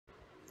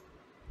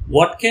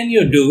What can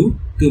you do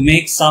to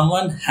make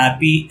someone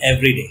happy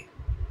every day?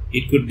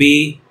 It could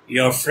be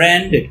your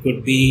friend, it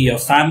could be your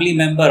family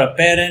member, a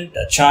parent,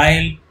 a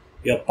child,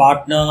 your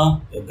partner,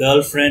 your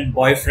girlfriend,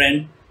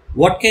 boyfriend.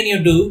 What can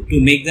you do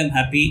to make them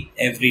happy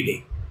every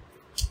day?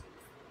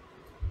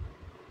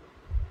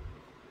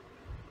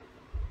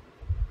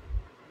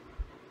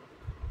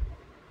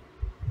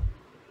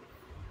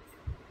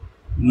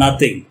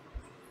 Nothing.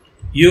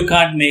 You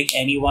can't make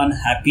anyone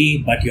happy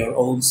but your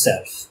own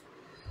self.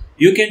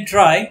 You can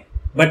try,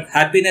 but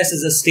happiness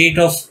is a state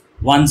of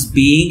one's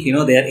being.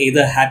 They are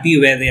either happy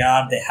where they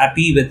are, they're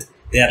happy with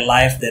their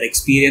life, their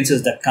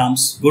experiences that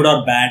comes, good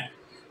or bad.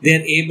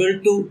 They're able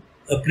to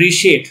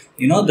appreciate,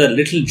 the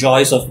little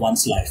joys of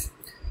one's life.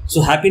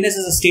 So happiness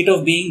is a state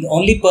of being. The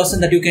only person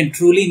that you can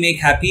truly make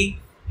happy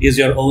is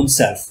your own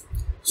self.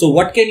 So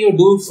what can you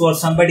do for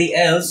somebody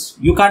else?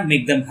 You can't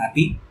make them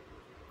happy.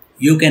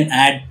 You can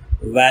add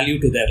value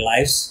to their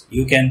lives.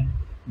 You can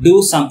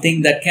do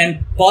something that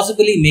can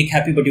possibly make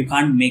happy, but you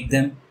can't make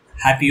them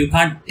happy. You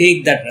can't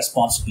take that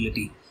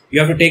responsibility.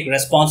 You have to take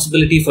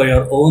responsibility for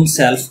your own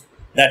self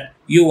that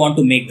you want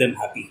to make them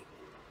happy.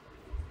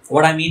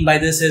 What I mean by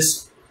this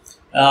is,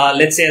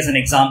 let's say as an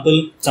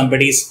example,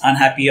 somebody is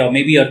unhappy, or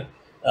maybe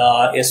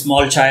a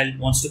small child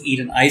wants to eat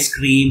an ice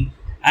cream,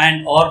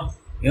 and or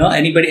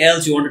anybody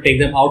else, you want to take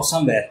them out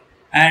somewhere,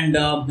 and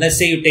let's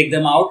say you take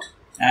them out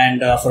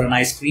and for an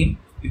ice cream,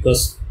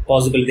 because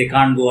possibly they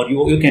can't go, or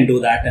you can do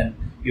that, and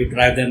you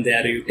drive them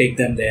there, or you take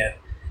them there,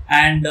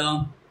 and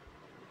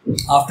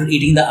after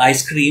eating the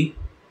ice cream,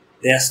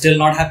 they are still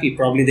not happy.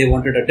 Probably they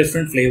wanted a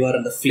different flavor,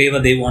 and the flavor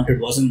they wanted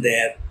wasn't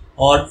there,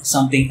 or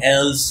something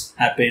else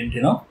happened,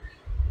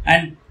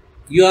 and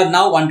you are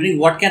now wondering,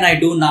 what can I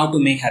do now to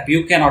make happy?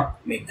 You cannot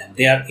make them.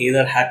 They are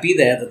either happy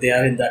there, that they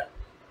are in the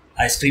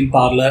ice cream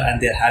parlor and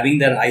they're having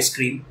their ice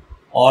cream,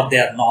 or they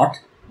are not,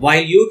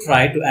 while you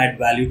try to add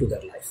value to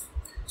their life.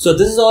 So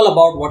this is all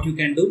about what you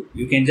can do.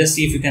 You can just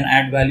see if you can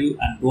add value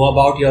and go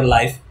about your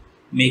life,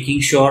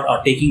 making sure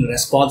or taking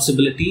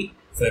responsibility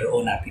for your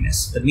own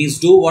happiness. That means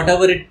do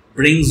whatever it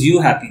brings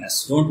you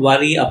happiness. Don't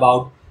worry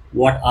about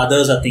what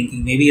others are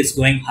thinking. Maybe it's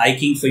going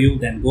hiking for you,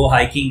 then go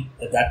hiking,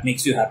 if that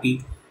makes you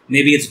happy.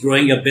 Maybe it's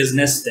growing your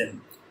business,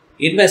 then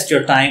invest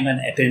your time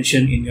and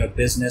attention in your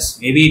business.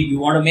 Maybe you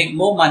want to make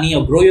more money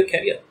or grow your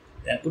career,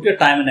 then put your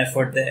time and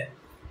effort there.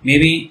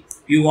 Maybe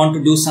you want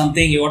to do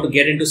something, you want to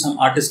get into some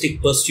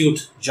artistic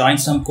pursuit, join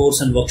some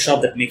course and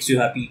workshop that makes you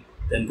happy,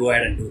 then go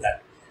ahead and do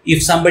that.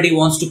 If somebody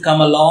wants to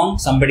come along,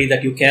 somebody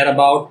that you care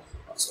about,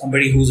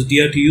 somebody who's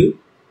dear to you,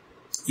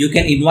 you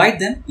can invite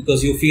them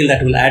because you feel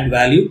that will add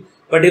value.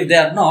 But if they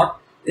are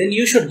not, then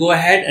you should go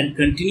ahead and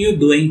continue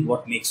doing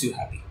what makes you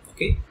happy.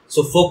 Okay.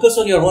 So focus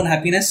on your own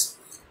happiness.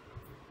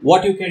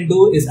 What you can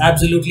do is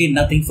absolutely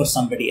nothing for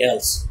somebody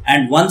else.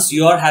 And once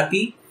you are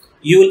happy,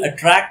 you will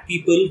attract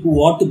people who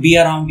want to be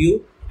around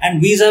you and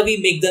vis-a-vis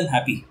make them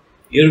happy.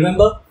 You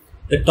remember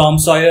the Tom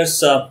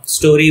Sawyer's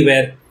story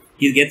where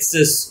he gets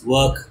this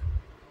work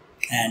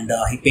and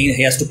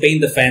he has to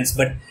paint the fence,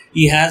 but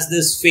he has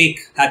this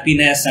fake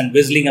happiness and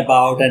whistling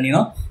about and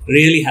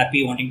really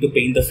happy wanting to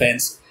paint the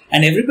fence,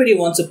 and everybody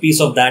wants a piece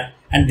of that,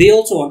 and they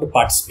also want to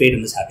participate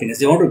in this happiness.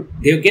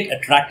 They get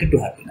attracted to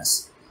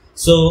happiness.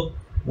 So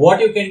what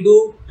you can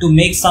do to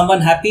make someone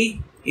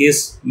happy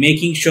is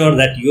making sure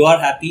that you are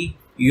happy,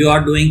 you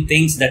are doing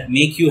things that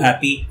make you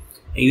happy.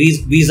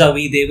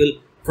 Vis-a-vis, they will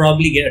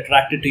probably get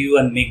attracted to you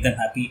and make them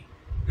happy.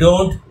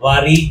 Don't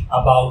worry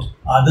about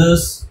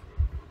others.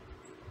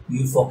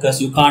 You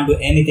focus. You can't do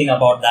anything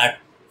about that.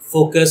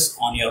 Focus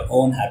on your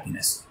own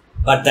happiness.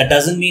 But that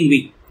doesn't mean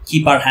we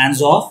keep our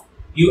hands off.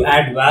 You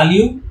add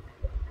value.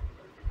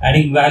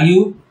 Adding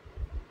value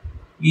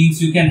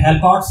means you can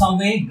help out some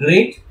way,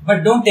 great,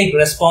 but don't take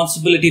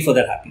responsibility for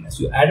their happiness.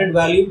 You added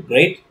value,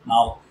 great.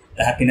 Now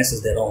the happiness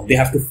is their own. They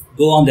have to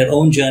go on their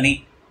own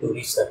journey to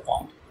reach that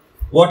point.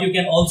 What you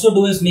can also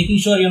do is making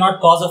sure you're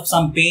not cause of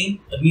some pain.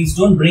 That means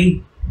don't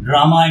bring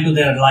drama into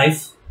their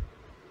life.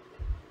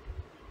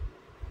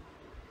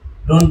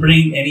 Don't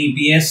bring any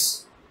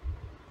BS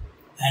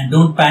and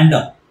don't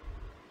pander.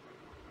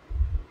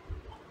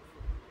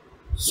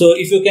 So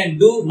if you can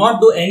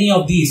not do any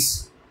of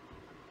these,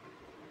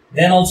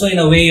 then also in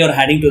a way you're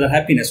adding to their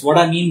happiness. What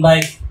I mean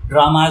by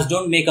drama is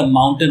don't make a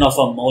mountain of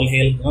a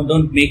molehill.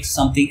 Don't make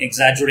something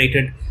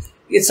exaggerated.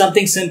 It's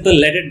something simple.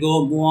 Let it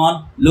go. Move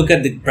on. Look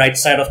at the bright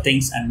side of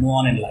things and move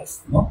on in life.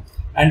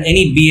 And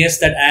any BS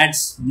that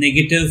adds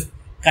negative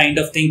kind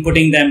of thing,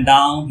 putting them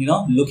down,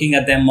 looking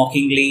at them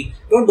mockingly.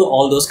 Don't do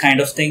all those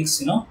kind of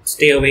things.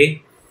 Stay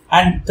away.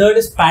 And third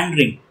is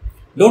pandering.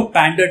 Don't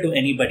pander to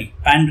anybody.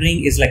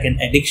 Pandering is like an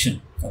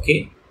addiction.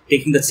 Okay.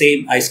 Taking the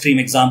same ice cream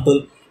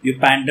example. You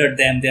pandered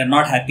them, they are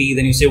not happy.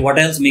 Then you say, what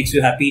else makes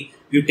you happy?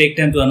 You take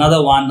them to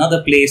another one,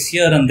 another place,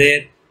 here and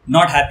there.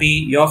 Not happy,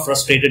 you're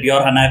frustrated,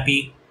 you're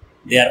unhappy.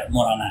 They are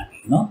more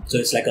unhappy, So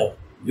it's like a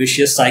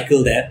vicious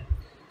cycle there.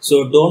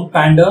 So don't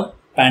pander.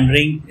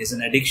 Pandering is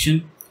an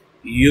addiction.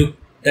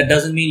 That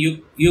doesn't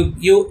mean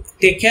you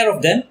take care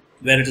of them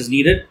where it is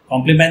needed.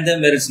 Compliment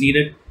them where it's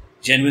needed,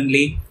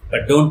 genuinely.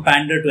 but don't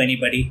pander to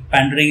anybody.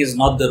 Pandering is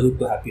not the route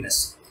to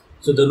happiness.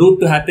 So the route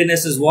to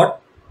happiness is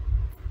what?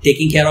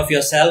 Taking care of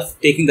yourself,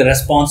 taking the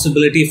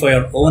responsibility for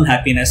your own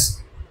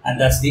happiness, and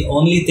that's the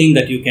only thing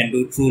that you can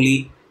do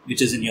truly,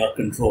 which is in your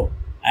control.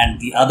 And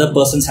the other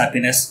person's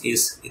happiness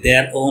is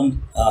their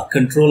own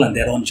control and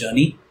their own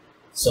journey.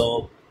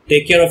 So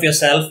take care of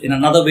yourself. In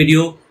another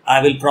video,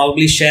 I will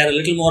probably share a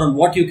little more on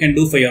what you can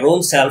do for your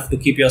own self to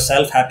keep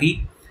yourself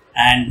happy.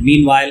 And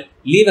meanwhile,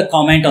 leave a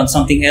comment on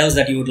something else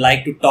that you would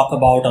like to talk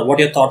about or what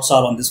your thoughts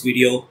are on this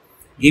video.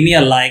 Give me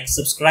a like,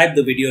 subscribe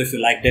the video if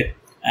you liked it,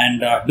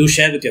 and do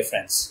share with your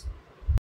friends.